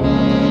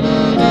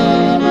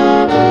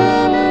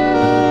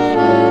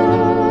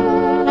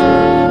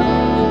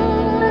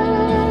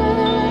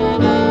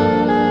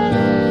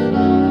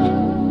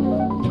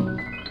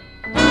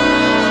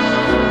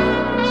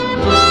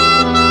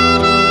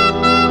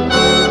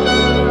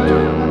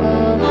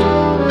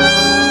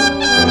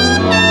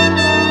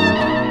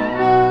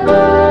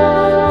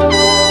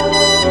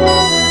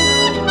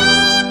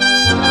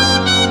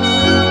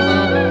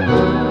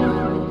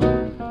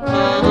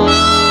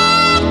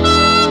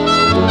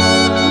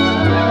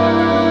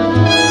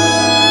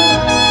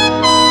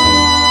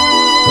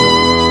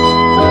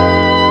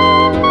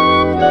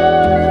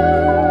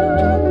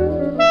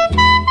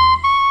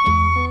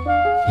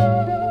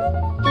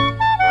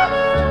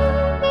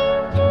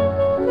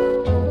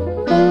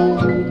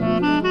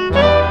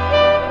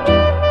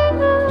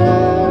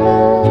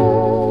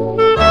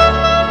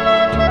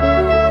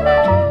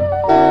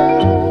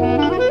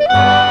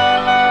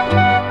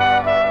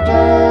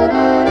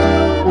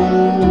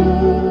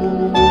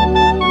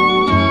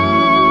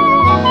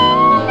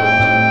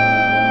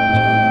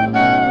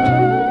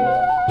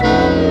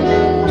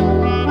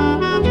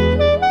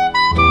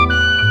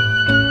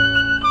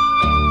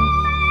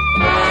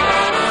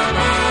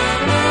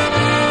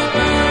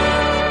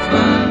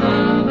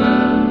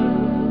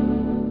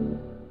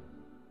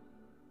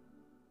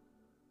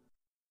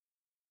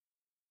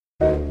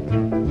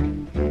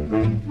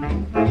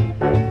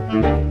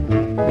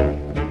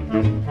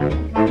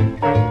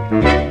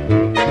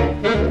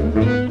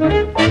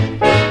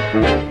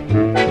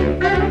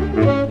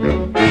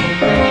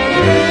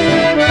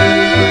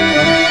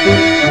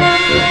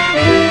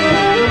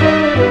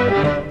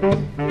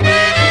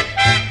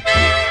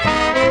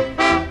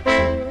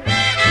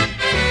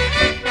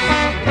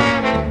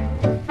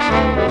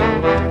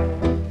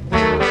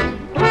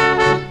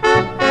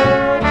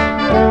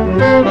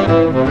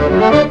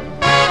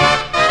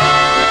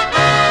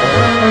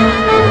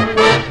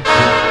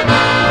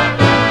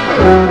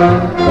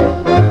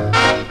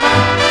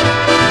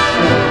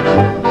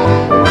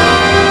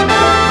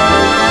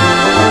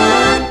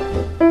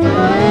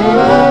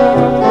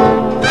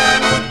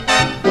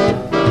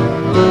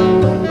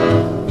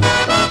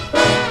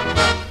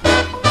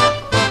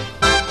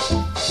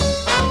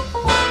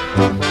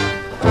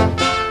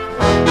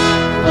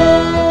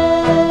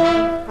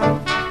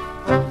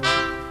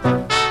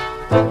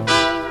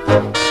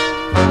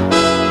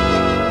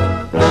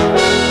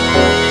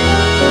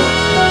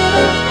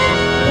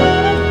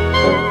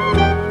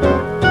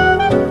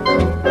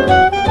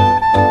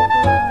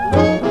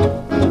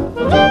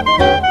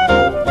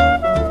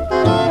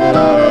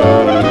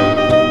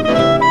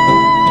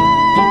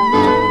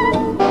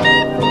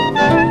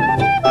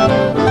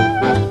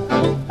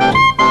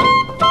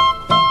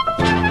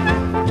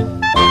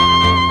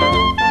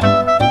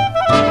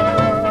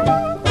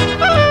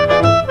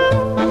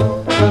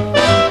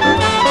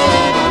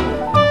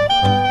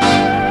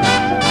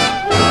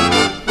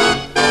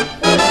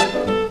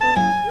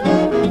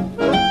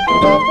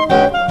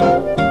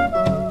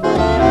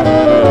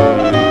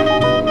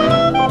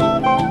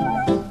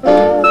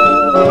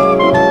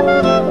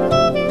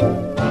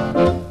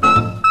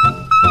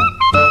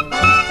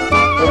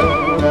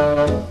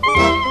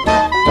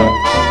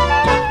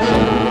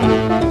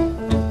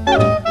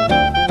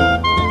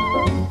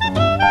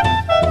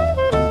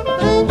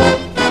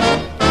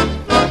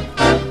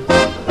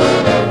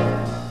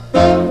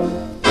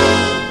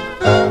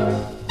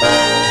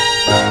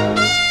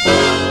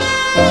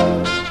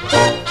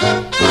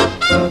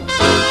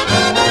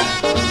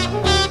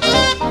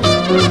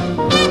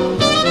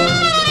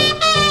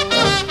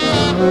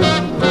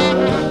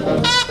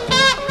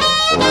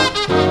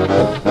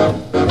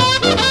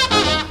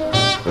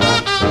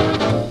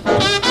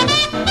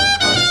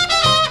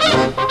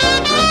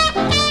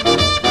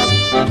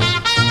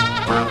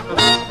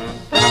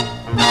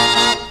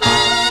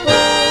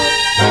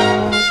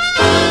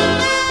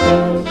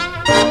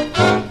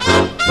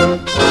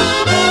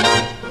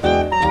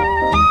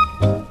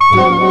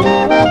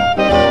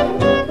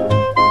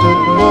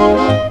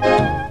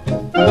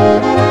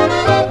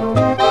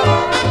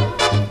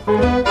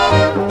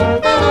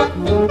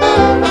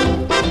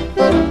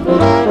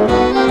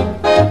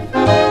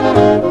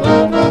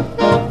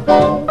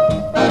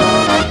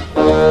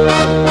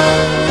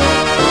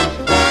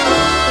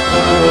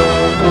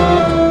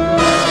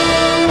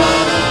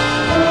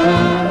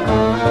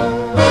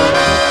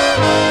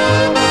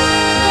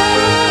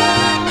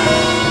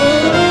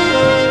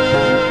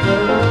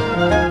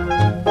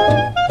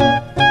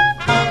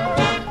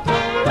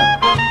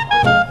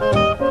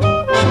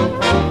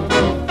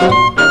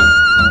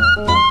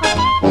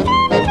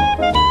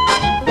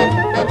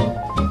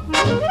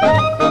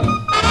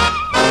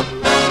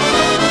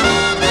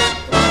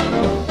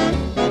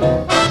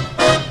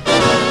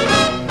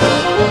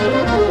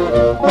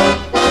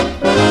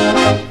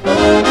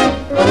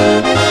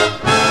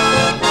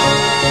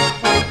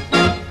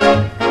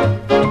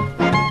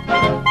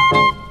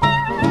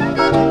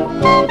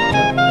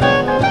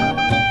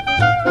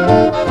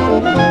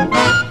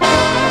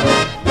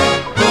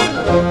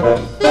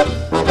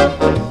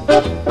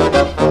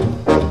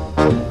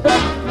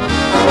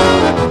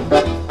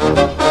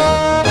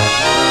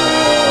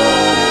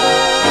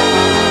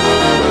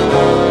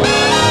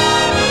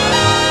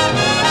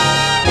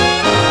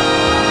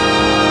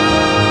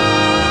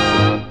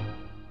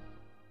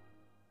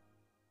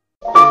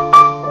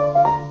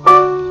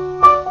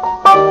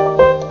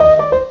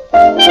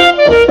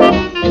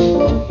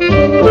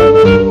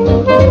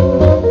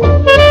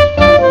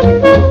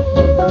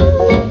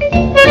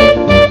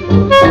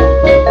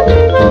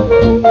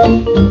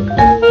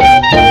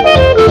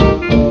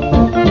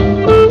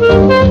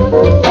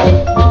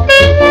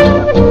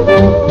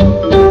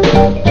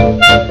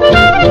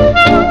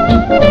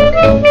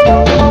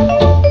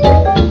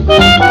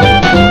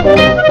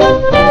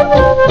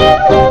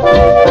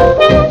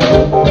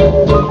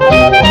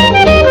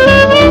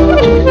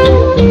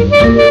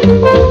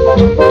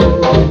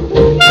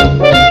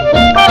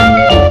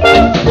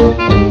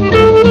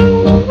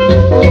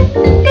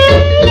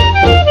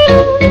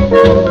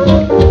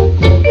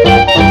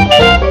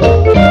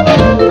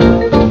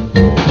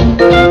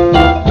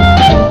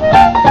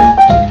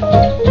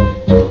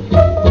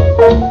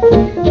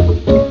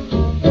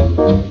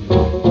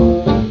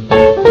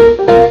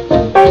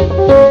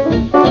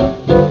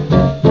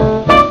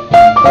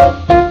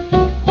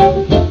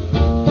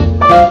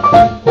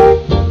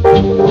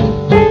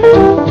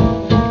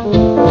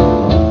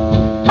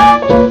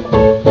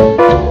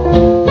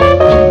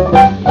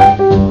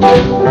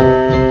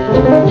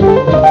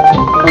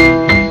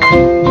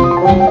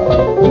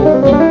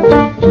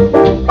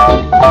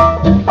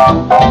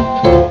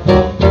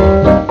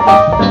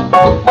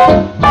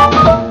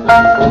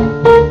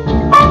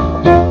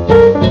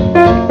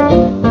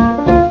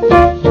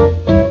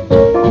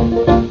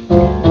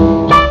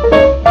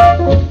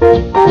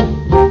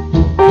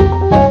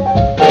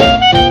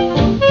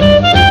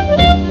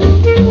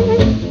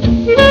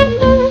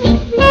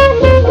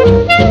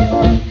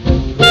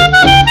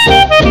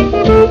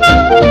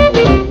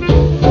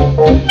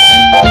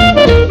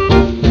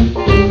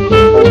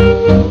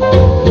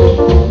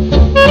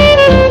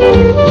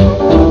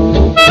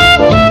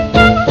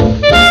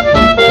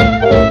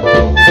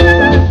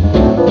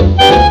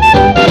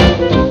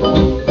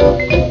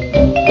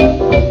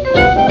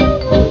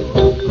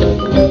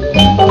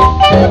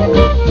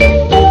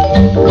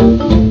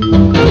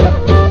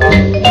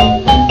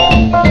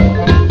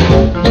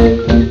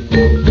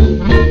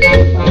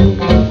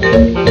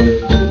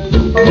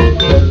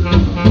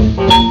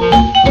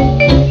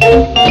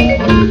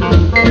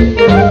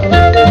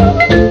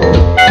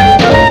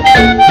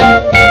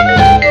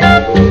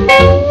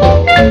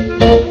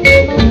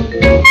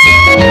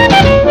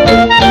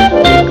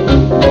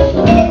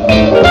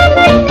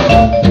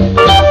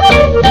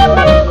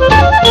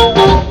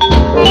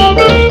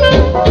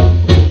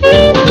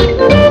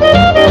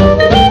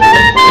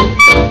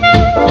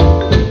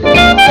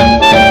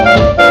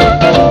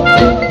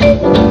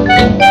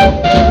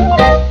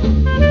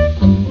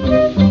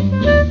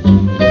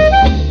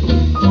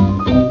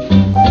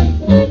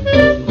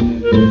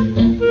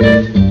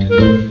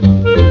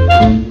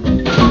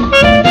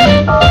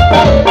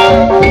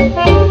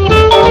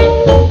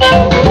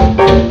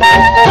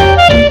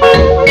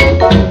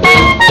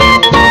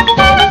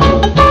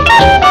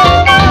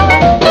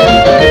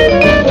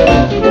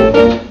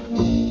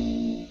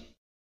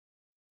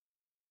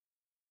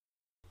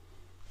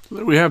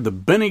 There we have the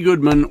Benny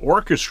Goodman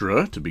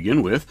Orchestra to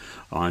begin with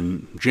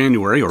in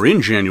January of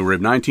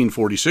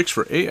 1946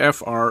 for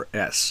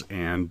AFRS.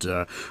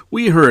 And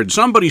we heard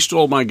Somebody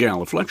Stole My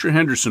Gal, a Fletcher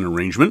Henderson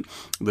arrangement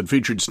that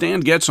featured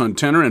Stan Getz on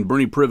tenor and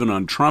Bernie Priven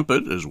on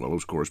trumpet, as well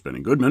as, of course, Benny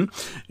Goodman.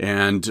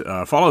 And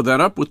followed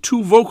that up with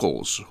two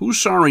vocals, Who's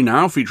Sorry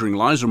Now, featuring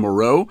Liza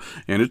Moreau,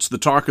 and It's the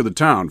Talk of the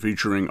Town,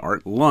 featuring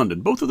Art Lund.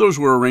 And both of those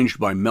were arranged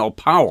by Mel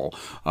Powell.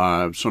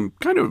 Some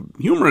kind of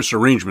humorous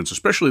arrangements,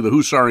 especially the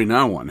Who's Sorry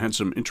Now one, had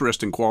some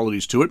interesting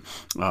qualities to it.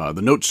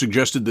 The notes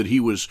suggested that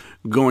he was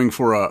going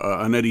for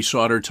an Eddie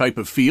Sauter type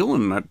of feel,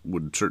 and that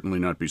would certainly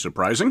not be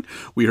surprising.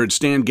 We heard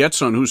Stan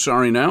Getz on Who's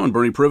Sorry Now and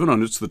Bernie Priven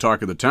on It's the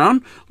Talk of the Town.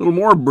 A little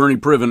more Bernie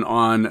Priven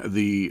on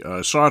the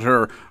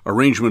Sauter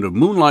arrangement of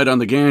Moonlight on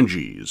the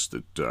Ganges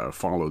that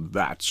followed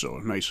that. So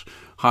a nice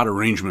hot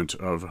arrangement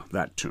of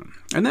that tune.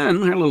 And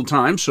then I had a little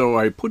time, so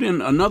I put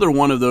in another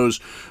one of those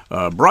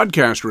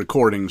broadcast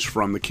recordings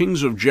from the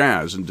Kings of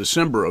Jazz in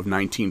December of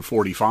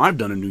 1945,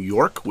 done in New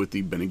York with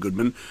the Benny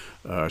Goodman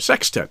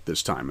Sextet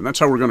this time. And that's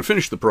how we're going to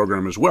finish the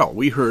program as well.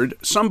 We heard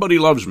Somebody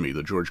Loves Me,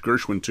 the George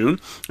Gershwin tune,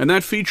 and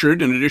that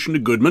featured, in addition to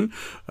Goodman,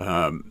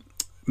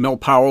 Mel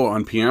Powell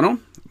on piano,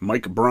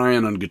 Mike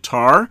Bryan on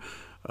guitar,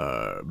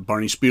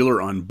 Barney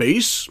Spieler on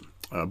bass,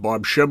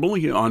 Bob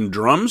Shebley on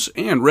drums,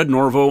 and Red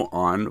Norvo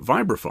on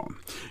vibraphone.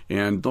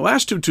 And the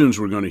last two tunes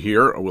we're going to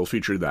hear will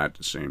feature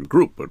that same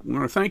group. But we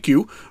want to thank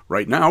you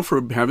right now for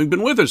having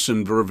been with us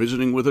and for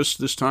visiting with us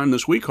this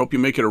week. Hope you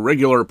make it a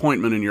regular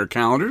appointment in your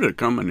calendar to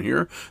come and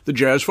hear the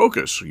Jazz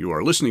Focus. You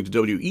are listening to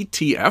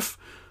WETF,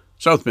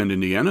 South Bend,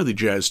 Indiana, the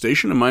Jazz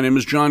Station, and my name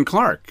is John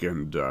Clark,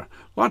 and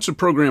lots of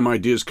program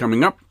ideas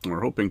coming up.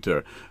 We're hoping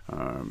to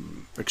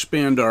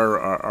expand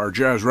our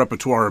jazz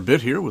repertoire a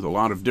bit here with a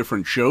lot of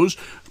different shows,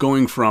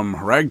 going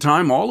from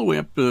ragtime all the way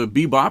up to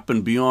bebop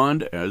and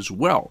beyond as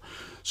well.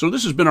 So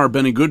this has been our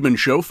Benny Goodman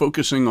Show,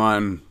 focusing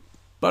on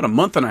about a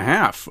month and a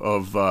half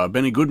of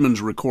Benny Goodman's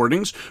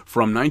recordings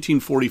from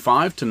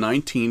 1945 to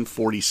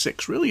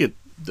 1946, really at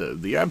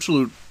the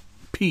absolute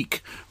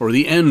peak or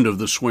the end of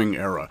the swing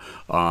era.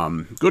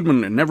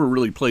 Goodman never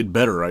really played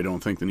better, I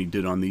don't think, than he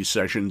did on these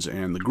sessions,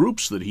 and the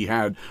groups that he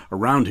had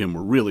around him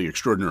were really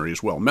extraordinary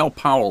as well. Mel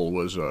Powell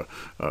was a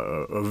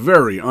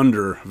very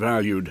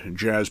undervalued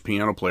jazz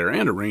piano player,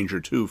 and arranger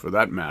too, for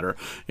that matter.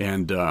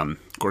 And of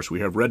course,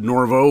 we have Red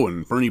Norvo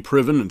and Bernie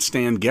Priven and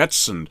Stan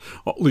Getz and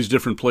all these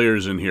different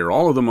players in here,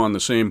 all of them on the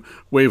same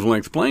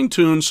wavelength, playing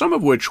tunes, some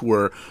of which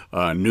were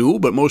new,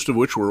 but most of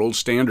which were old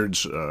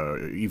standards,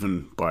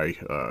 even by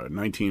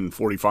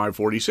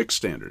 1945-46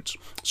 standards.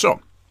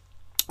 So,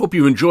 hope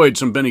you enjoyed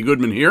some Benny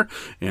Goodman here,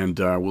 and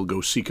we'll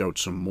go seek out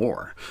some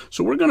more.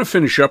 So we're going to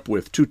finish up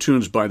with two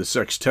tunes by the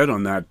Sextet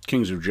on that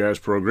Kings of Jazz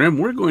program.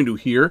 We're going to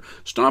hear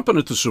Stompin'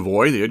 at the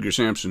Savoy, the Edgar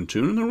Sampson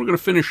tune, and then we're going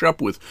to finish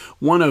up with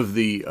one of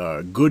the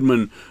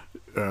Goodman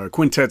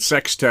quintet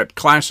sextet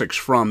classics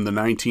from the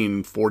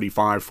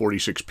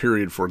 1945-46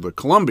 period for the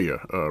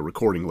Columbia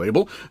recording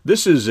label.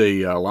 This is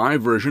a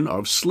live version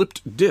of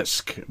Slipped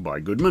Disc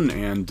by Goodman,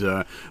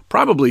 and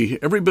probably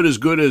every bit as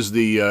good as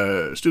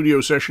the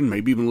studio session,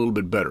 maybe even a little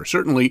bit better.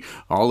 Certainly,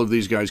 all of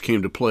these guys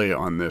came to play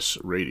on this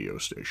radio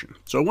station.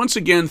 So once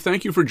again,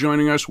 thank you for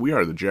joining us. We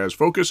are the Jazz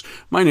Focus.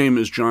 My name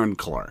is John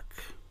Clark.